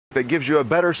that gives you a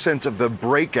better sense of the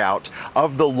breakout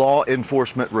of the law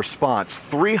enforcement response.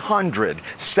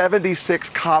 376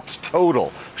 cops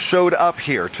total showed up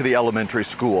here to the elementary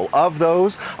school. Of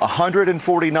those,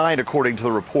 149, according to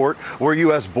the report, were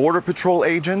U.S. Border Patrol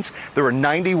agents. There were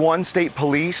 91 state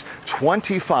police,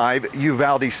 25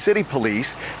 Uvalde City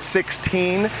Police,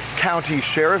 16 county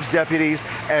sheriff's deputies,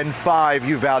 and 5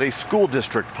 Uvalde School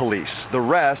District Police. The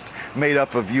rest made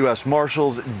up of U.S.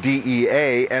 Marshals,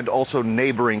 DEA, and also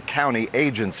neighboring county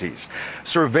agencies.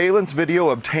 Surveillance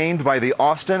video obtained by the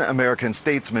Austin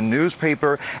American-Statesman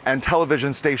newspaper and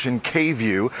television station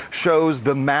KView shows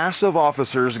the mass of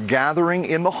officers gathering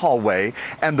in the hallway,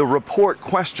 and the report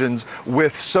questions,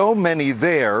 with so many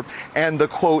there and the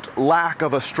quote lack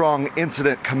of a strong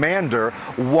incident commander,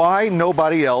 why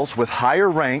nobody else with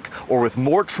higher rank or with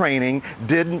more training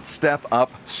didn't step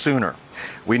up sooner.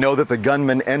 We know that the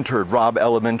gunman entered Robb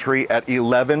Elementary at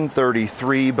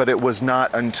 11:33, but it was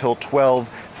not until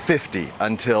 12:50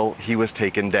 until he was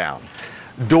taken down.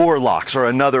 Door locks are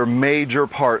another major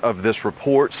part of this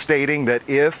report, stating that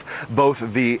if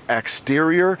both the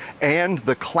exterior and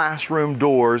the classroom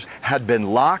doors had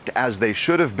been locked as they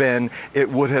should have been, it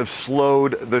would have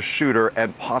slowed the shooter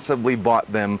and possibly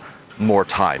bought them more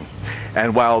time.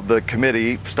 And while the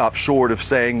committee stopped short of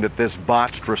saying that this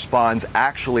botched response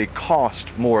actually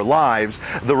cost more lives,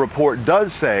 the report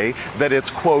does say that it's,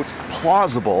 quote,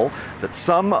 plausible that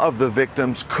some of the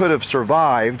victims could have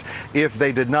survived if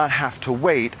they did not have to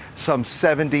wait some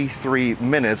 73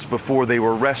 minutes before they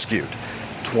were rescued.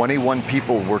 21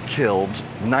 people were killed,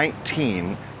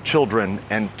 19 children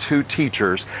and 2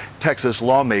 teachers. Texas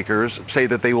lawmakers say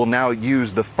that they will now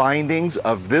use the findings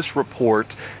of this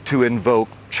report to invoke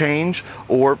change,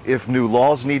 or if new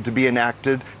laws need to be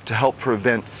enacted to help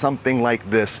prevent something like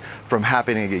this from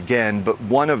happening again. But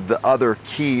one of the other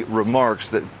key remarks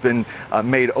that's been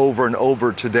made over and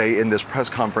over today in this press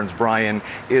conference, Brian,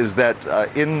 is that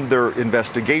in their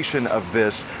investigation of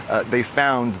this, they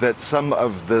found that some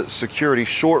of the security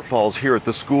shortfalls here at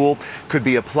the school could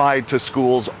be applied to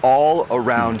schools all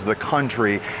around the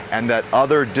country, and that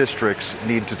other districts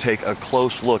need to take a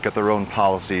close look at their own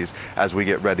policies as we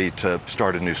get ready to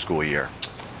start a new school year.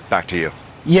 Back to you.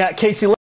 Yeah, Casey.